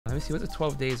Let me see, what's the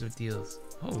 12 days of deals?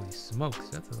 Holy smokes,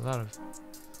 that's a lot of...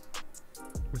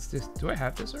 What's this? Do I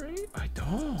have this already? I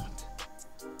don't.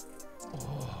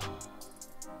 Oh,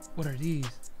 what are these?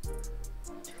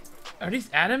 Are these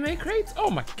anime crates? Oh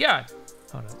my god.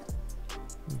 Hold up.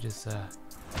 Let me just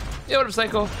Yo, what up,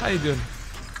 Psycho? How you doing?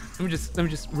 Let me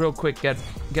just real quick get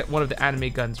one of the anime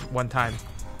guns one time.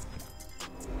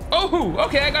 Oh,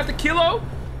 okay, I got the Kilo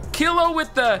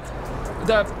with the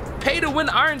pay to win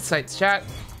iron sights, chat.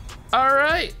 All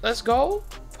right, let's go.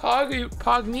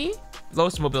 Pog me.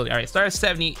 Lowest mobility. All right, start at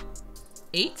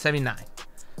 78, 79.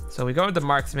 So we go with the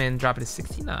marksman, drop it to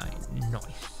 69.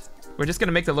 Nice. We're just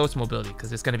gonna make the lowest mobility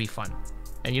because it's gonna be fun,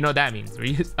 and you know what that means.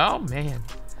 Oh man.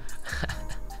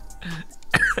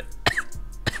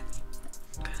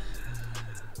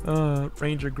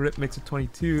 Ranger grip makes it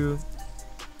 22.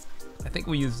 I think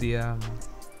we use the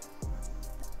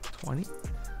 20,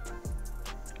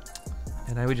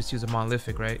 and I would just use a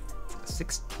monolithic, right?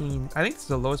 16. I think it's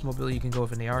the lowest mobility you can go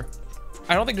with an AR.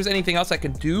 I don't think there's anything else I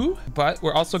can do, but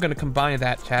we're also going to combine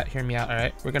that, chat. Hear me out, all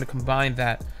right? We're going to combine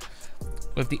that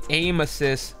with the aim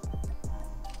assist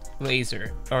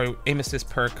laser, or aim assist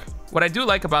perk. What I do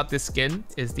like about this skin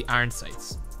is the iron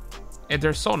sights, and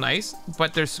they're so nice,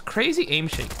 but there's crazy aim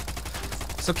shake.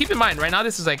 So keep in mind, right now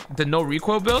this is like the no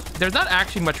recoil build. There's not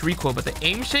actually much recoil, but the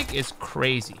aim shake is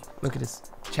crazy. Look at this,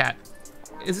 chat.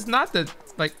 Is this not the,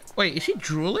 like, wait, is she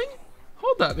drooling?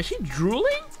 Hold up, is she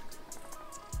drooling?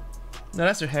 No,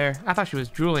 that's her hair. I thought she was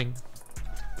drooling.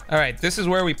 All right, this is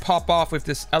where we pop off with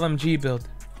this LMG build.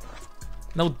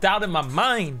 No doubt in my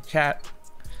mind, chat.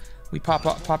 We pop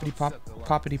up, poppity pop,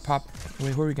 poppity pop.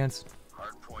 Wait, who are we against?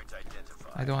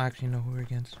 I don't actually know who we're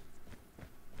against.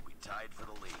 We tied for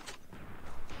the lead.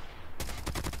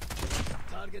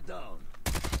 Target down.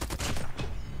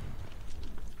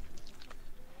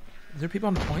 Is there people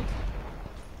on the point?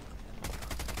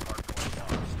 Hardpoint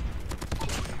lost.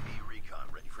 UAV recon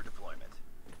ready for deployment.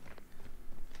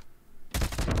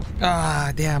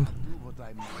 Ah, damn. UAV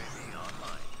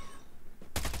online.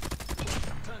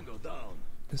 Tango down.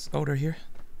 This odor here.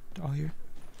 All here.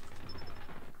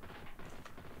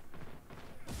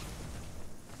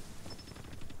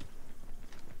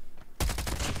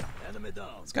 Enemy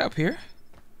down. This guy up here?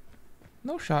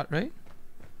 No shot, right?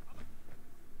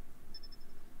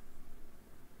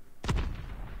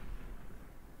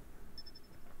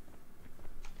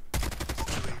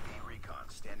 UAV recon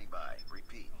standing by.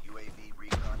 Repeat. UAV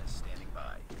recon is standing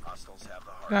by. Hostiles have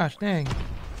the hard Gosh, point. dang.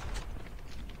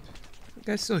 You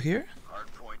guys still here?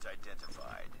 Hardpoint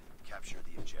identified. Capture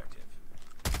the objective.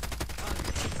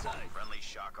 Friendly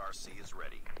shock RC is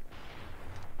ready.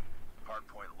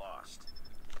 Hardpoint lost.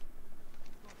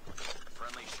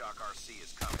 Friendly shock RC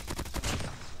is coming.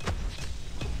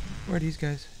 Where are these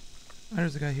guys? Oh,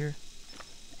 there's a guy here.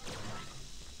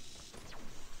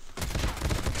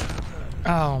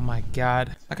 Oh my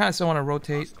god. I kind of still want to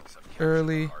rotate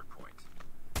early.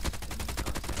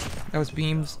 That was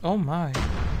beams. Oh my.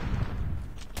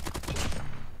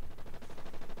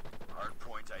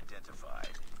 Hardpoint identified.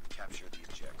 Capture the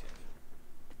objective.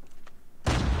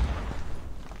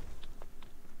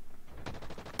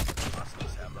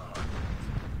 Hostiles have the hardpoint.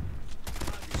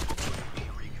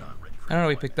 UAV recon ready for I don't know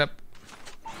what he deployment. picked up.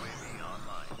 UAV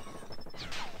online.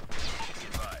 Be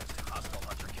advised, hostile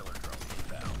hunter killer drone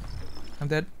inbound. I'm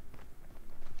dead.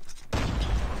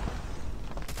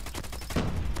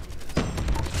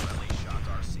 Friendly shock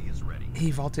RC is ready.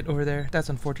 He vaulted over there. That's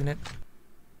unfortunate.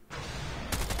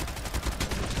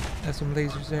 There's some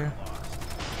lasers there.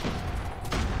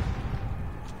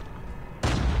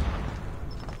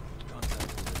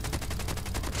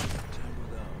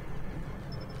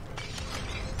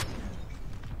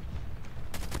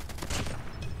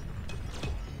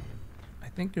 I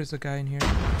think there's a guy in here. UAV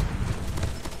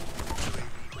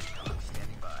recon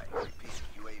standing by. Repeat,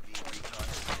 UAV recon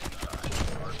standing by.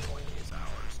 Hardpoint is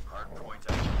ours. Hardpoint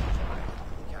identified.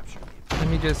 Capture the objective. Let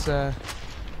me just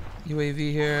UAV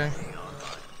here.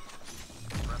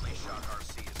 Friendly shock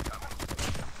RC is coming.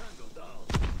 Tango down.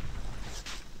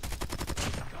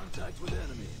 Contact with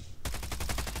enemy.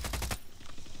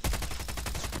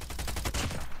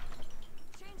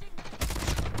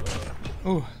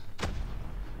 Ooh.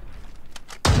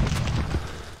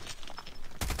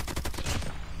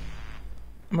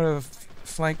 I'm gonna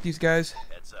flank these guys.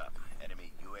 Heads up.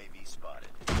 Enemy UAV spotted.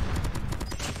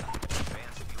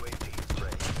 Advanced UAV is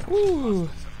ready. Ooh. Hostiles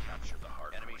have captured the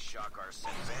hard. Enemy shock RC.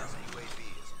 Advanced UAV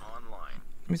is online.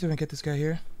 Let me see if I can get this guy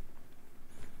here.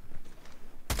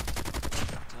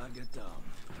 Target down.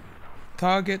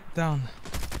 Target down.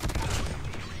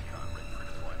 UAV recon ready for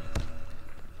deployment.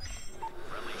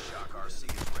 Friendly shock RC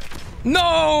is ready.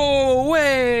 No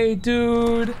way,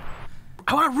 dude.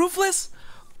 I want a roofless?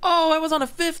 Oh, I was on a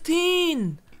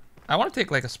 15. I want to take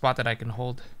like a spot that I can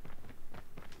hold.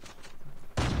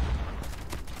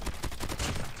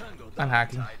 I'm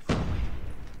hacking.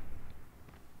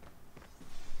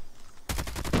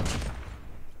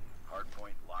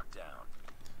 Hardpoint locked down.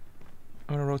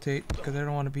 I'm gonna rotate because I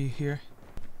don't want to be here.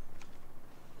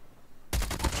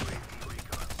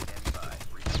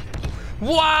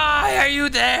 Why are you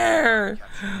there?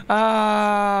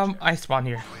 I spawn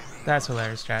here. That's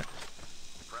hilarious, chat.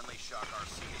 Friendly shock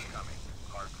RC is coming.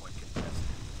 Hardpoint contested.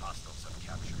 Hostiles have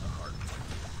captured the hardpoint.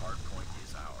 Hardpoint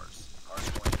is ours.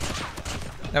 Hardpoint is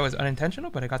ours. That was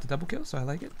unintentional, but I got the double kill, so I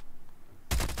like it.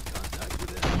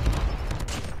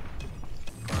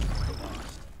 Hardpoint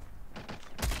lost.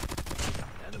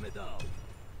 Enemy down.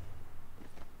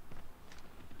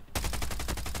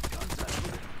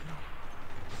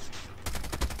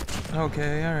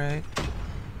 Okay, all right.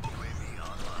 UAV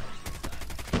online.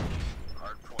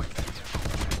 Hardpoint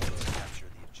identified. Capture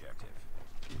the objective.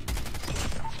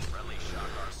 Friendly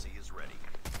shock RC is ready.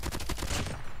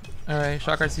 All right,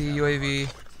 shock RC, UAV.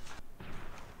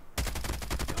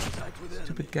 Contact with enemy.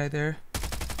 Stupid guy there.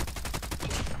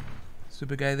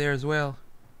 Stupid guy there as well.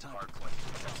 Hardpoint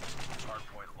contested.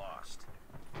 Hardpoint lost.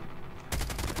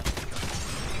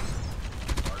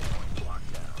 Hardpoint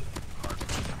locked down.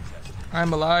 Hardpoint contested.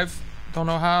 I'm alive. Don't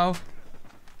know how.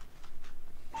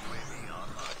 UAV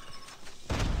online.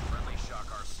 Friendly shock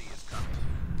RC is coming.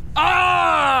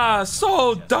 Ah,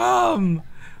 so dumb.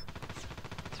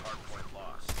 Hardpoint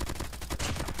lost.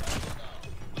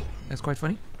 That's quite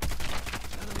funny.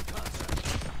 Enemy contact.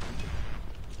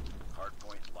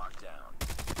 Hardpoint locked down.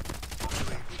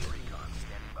 UAV recon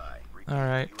standing by. Recon. All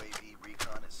right. UAV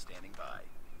recon is standing by.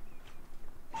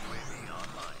 UAV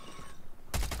online.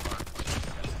 Hardpoint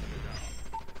contested.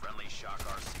 Friendly shock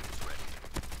RC is ready.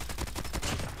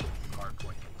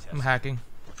 Hardpoint contested. I'm hacking.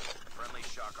 Friendly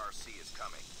shock RC is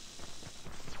coming.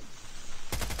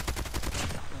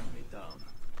 Enemy down.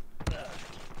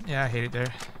 Yeah, I hate it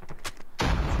there.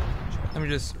 Let me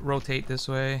just rotate this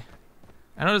way.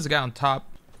 I know there's a guy on top.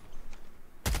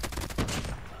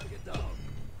 Target down.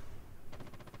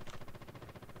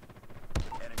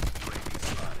 Enemy UAV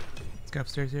spotted. Let's go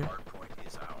upstairs here. Hardpoint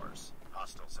is ours.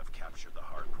 Hostiles have captured the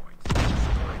hardpoint.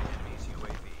 Destroyed enemy's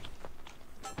UAV.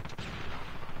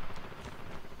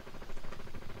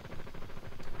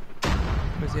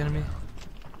 Where's the enemy?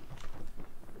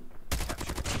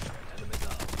 Captured the objective. Enemy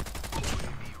down.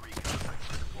 UAV recon ready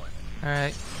for deployment. All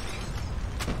right.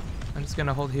 I'm just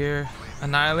gonna hold here.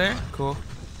 Annihilator. Cool.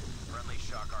 Friendly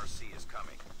shock RC is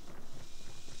coming.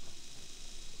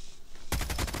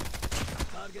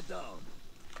 Target down.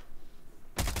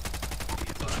 Be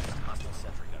advised, hostile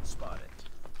sentry gun spotted.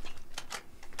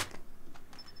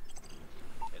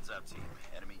 Heads up, team.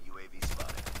 Enemy UAV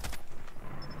spotted.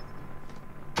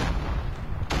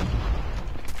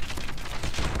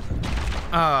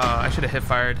 Oh, I should have hit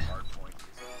fired. Hardpoint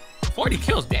is 40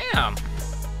 kills. Damn.